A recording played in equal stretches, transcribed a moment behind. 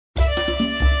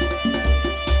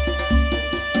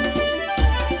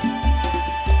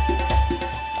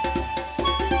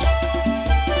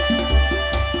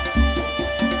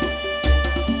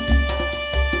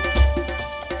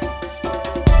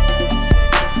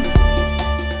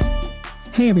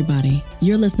Hey everybody,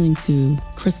 you're listening to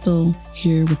Crystal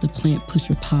here with the Plant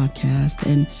Pusher podcast.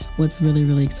 And what's really,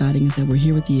 really exciting is that we're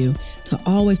here with you to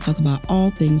always talk about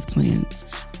all things plants,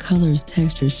 colors,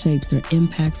 textures, shapes, their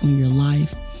impacts on your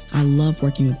life. I love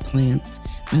working with plants.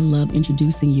 I love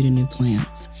introducing you to new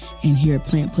plants. And here at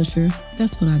Plant Pusher,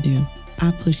 that's what I do.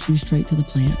 I push you straight to the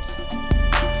plants.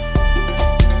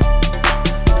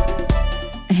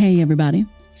 Hey everybody.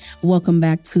 Welcome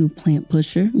back to Plant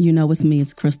Pusher. You know it's me,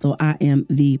 it's Crystal. I am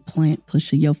the Plant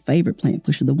Pusher, your favorite plant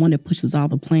pusher, the one that pushes all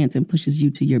the plants and pushes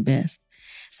you to your best.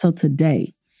 So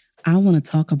today, I want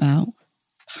to talk about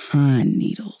pine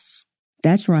needles.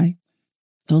 That's right.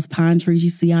 Those pine trees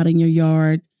you see out in your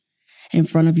yard, in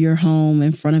front of your home,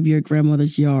 in front of your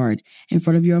grandmother's yard, in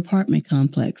front of your apartment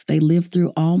complex. They live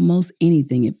through almost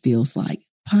anything, it feels like.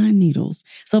 Pine needles.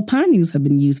 So pine needles have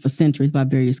been used for centuries by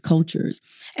various cultures,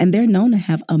 and they're known to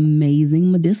have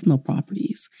amazing medicinal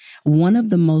properties. One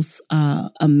of the most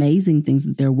amazing things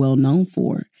that they're well known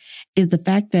for is the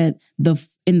fact that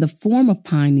in the form of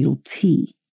pine needle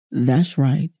tea, that's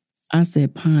right, I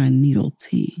said pine needle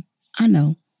tea. I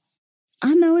know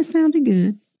it sounded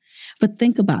good, but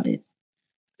think about it.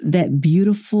 That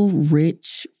beautiful,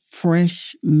 rich,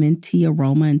 fresh, minty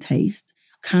aroma and taste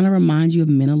kind of reminds you of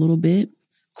mint a little bit.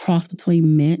 Cross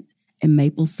between mint and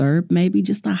maple syrup, maybe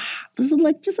just a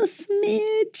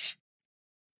smidge.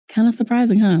 Kind of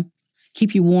surprising, huh?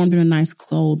 Keep you warm in a nice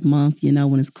cold month,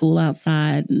 when it's cool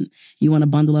outside and you want to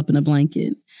bundle up in a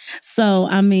blanket. So,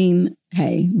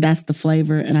 hey, that's the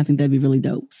flavor, and I think that'd be really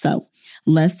dope. So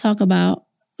let's talk about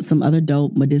some other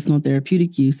dope medicinal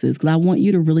therapeutic uses, because I want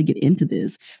you to really get into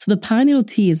this. So the pine needle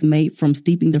tea is made from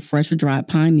steeping the fresh or dried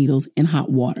pine needles in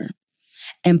hot water.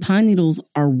 And pine needles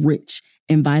are rich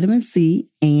in vitamin C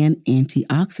and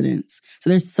antioxidants. So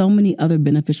there's so many other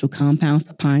beneficial compounds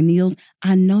to pine needles.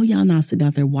 I know y'all not sitting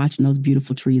out there watching those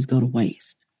beautiful trees go to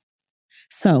waste.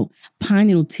 So pine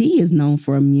needle tea is known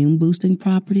for immune boosting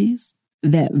properties.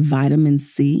 That vitamin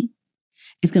C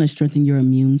is going to strengthen your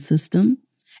immune system.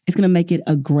 It's going to make it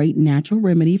a great natural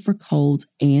remedy for colds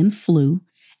and flu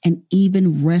and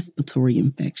even respiratory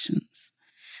infections.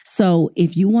 So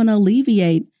if you want to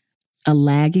alleviate a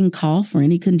lagging cough or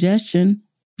any congestion,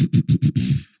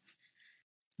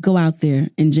 go out there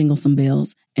and jingle some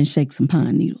bells and shake some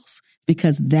pine needles,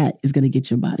 because that is going to get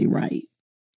your body right.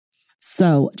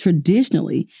 So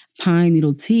traditionally, pine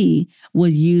needle tea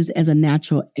was used as a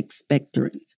natural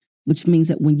expectorant, which means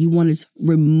that when you want to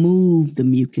remove the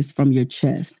mucus from your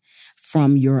chest,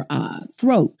 from your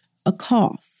throat, a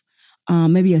cough,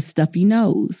 maybe a stuffy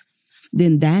nose,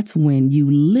 then that's when you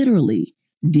literally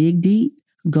dig deep,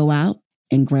 go out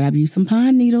and grab you some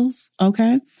pine needles,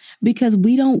 okay? Because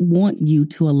we don't want you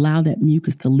to allow that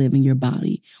mucus to live in your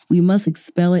body. We must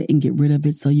expel it and get rid of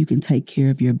it so you can take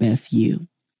care of your best you.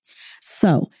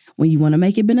 So when you want to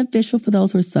make it beneficial for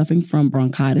those who are suffering from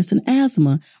bronchitis and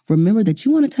asthma, remember that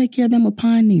you want to take care of them with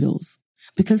pine needles,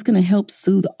 because it's going to help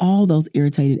soothe all those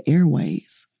irritated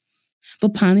airways.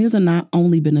 But pine needles are not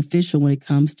only beneficial when it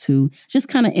comes to just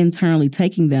kind of internally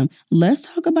taking them. Let's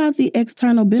talk about the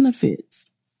external benefits.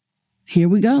 Here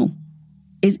we go.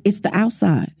 It's the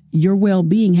outside, your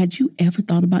well-being. Had you ever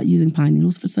thought about using pine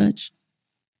needles for such?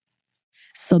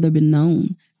 So they've been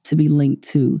known to be linked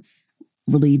to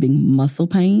relieving muscle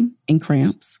pain and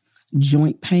cramps,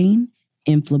 joint pain,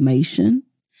 inflammation.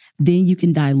 Then you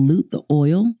can dilute the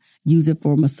oil, use it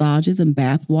for massages and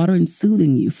bath water, and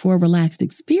soothing you for a relaxed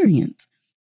experience.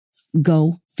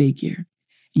 Go figure.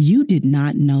 You did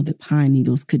not know that pine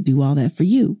needles could do all that for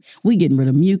you. We're getting rid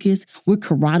of mucus. We're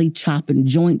karate chopping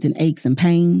joints and aches and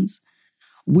pains.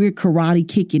 We're karate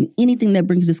kicking anything that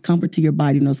brings discomfort to your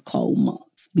body in those cold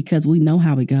months, because we know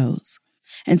how it goes.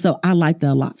 And so I like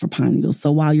that a lot for pine needles.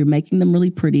 So while you're making them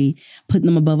really pretty, putting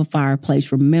them above a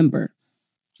fireplace, remember,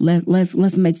 let's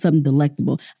make something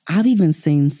delectable. I've even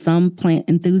seen some plant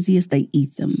enthusiasts, they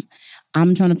eat them.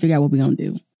 I'm trying to figure out what we're going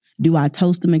to do. Do I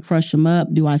toast them and crush them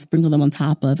up? Do I sprinkle them on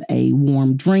top of a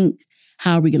warm drink?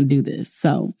 How are we going to do this?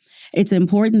 So it's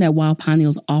important that while pine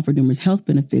needles offer numerous health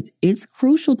benefits, it's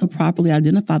crucial to properly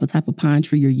identify the type of pine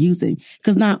tree you're using,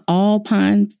 because not all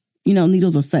pine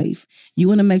needles are safe. You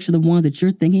want to make sure the ones that you're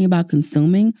thinking about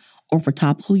consuming or for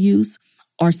topical use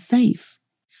are safe.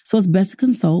 So it's best to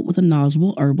consult with a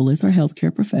knowledgeable herbalist or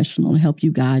healthcare professional to help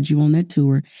you guide you on that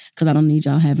tour, because I don't need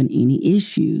y'all having any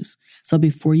issues. So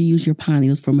before you use your pine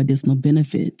needles for medicinal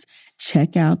benefits,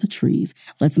 check out the trees.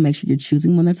 Let's make sure you're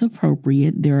choosing one that's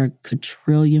appropriate. There are a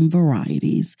quadrillion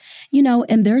varieties,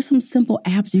 and there are some simple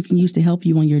apps you can use to help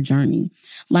you on your journey.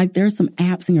 Like there's some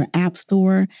apps in your app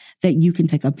store that you can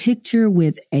take a picture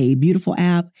with a beautiful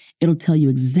app. It'll tell you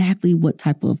exactly what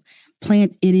type of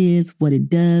plant it is, what it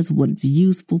does, what it's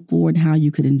useful for, and how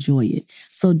you could enjoy it.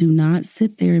 So do not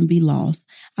sit there and be lost.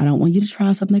 I don't want you to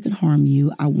try something that could harm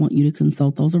you. I want you to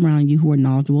consult those around you who are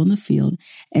knowledgeable in the field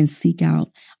and seek out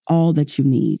all that you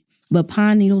need. But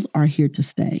pine needles are here to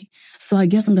stay. So I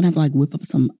guess I'm going to have to whip up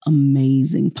some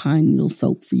amazing pine needle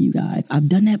soap for you guys. I've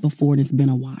done that before and it's been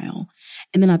a while.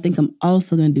 And then I think I'm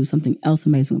also going to do something else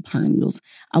amazing with pine needles.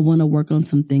 I want to work on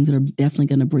some things that are definitely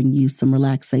going to bring you some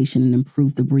relaxation and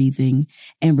improve the breathing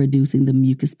and reducing the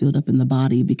mucus buildup in the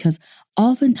body. Because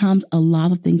oftentimes a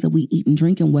lot of things that we eat and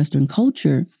drink in Western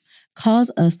culture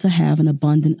cause us to have an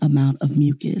abundant amount of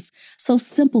mucus. So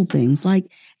simple things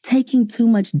like taking too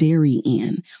much dairy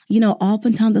in.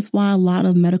 Oftentimes that's why a lot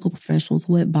of medical professionals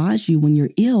will advise you when you're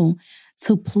ill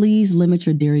to please limit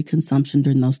your dairy consumption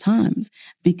during those times,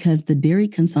 because the dairy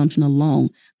consumption alone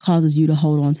causes you to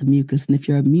hold on to mucus. And if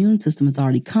your immune system is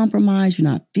already compromised, you're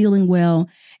not feeling well,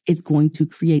 it's going to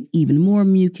create even more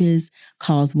mucus,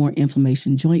 cause more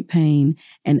inflammation, joint pain,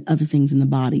 and other things in the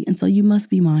body. And so you must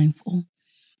be mindful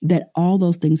that all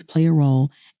those things play a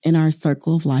role in our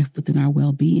circle of life within our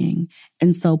well-being.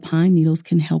 And so pine needles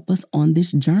can help us on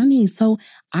this journey. So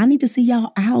I need to see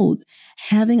y'all out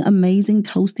having amazing,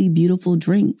 toasty, beautiful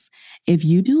drinks. If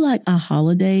you do a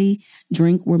holiday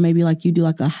drink where maybe you do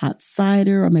a hot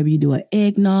cider or maybe you do an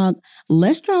eggnog,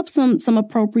 let's drop some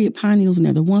appropriate pine needles in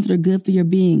there, the ones that are good for your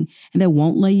being and that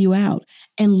won't lay you out.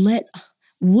 And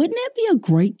wouldn't that be a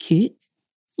great kick?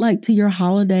 To your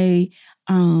holiday,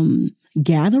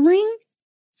 gathering?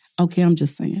 Okay, I'm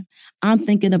just saying. I'm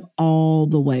thinking of all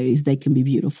the ways they can be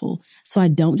beautiful. So I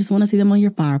don't just want to see them on your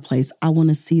fireplace. I want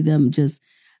to see them just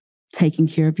taking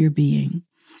care of your being.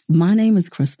 My name is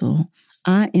Crystal.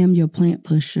 I am your plant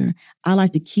pusher. I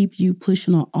like to keep you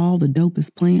pushing on all the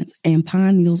dopest plants, and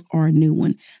pine needles are a new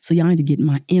one. So y'all need to get in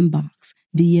my inbox,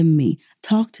 DM me,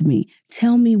 talk to me,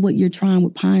 tell me what you're trying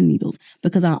with pine needles,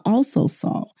 because I also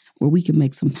saw where we can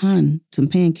make some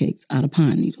pancakes out of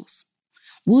pine needles.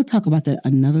 We'll talk about that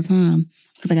another time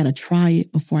because I got to try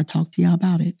it before I talk to y'all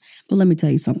about it. But let me tell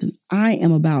you something. I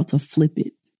am about to flip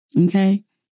it, okay?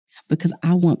 Because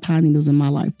I want pine needles in my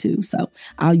life too. So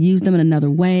I'll use them in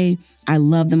another way. I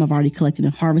love them. I've already collected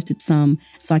and harvested some,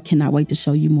 so I cannot wait to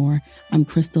show you more. I'm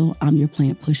Crystal. I'm your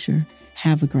plant pusher.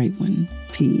 Have a great one.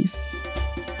 Peace.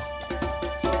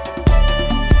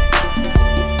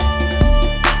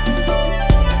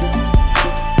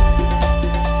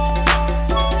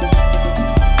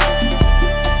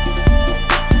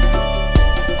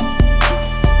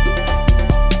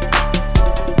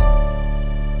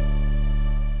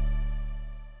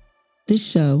 This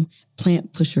show,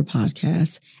 Plant Pusher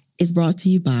Podcast, is brought to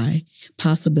you by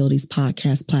Possibilities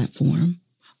Podcast Platform.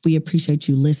 We appreciate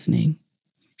you listening.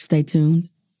 Stay tuned.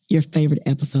 Your favorite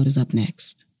episode is up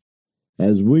next.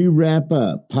 As we wrap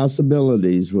up,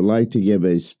 Possibilities would like to give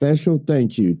a special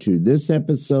thank you to this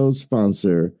episode's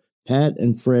sponsor, Pat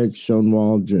and Fred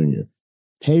Schoenwald Jr.,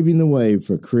 paving the way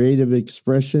for creative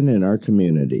expression in our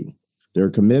community. Their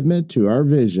commitment to our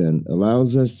vision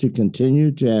allows us to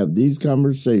continue to have these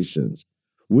conversations.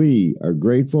 We are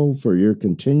grateful for your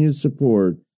continued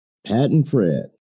support, Pat and Fred.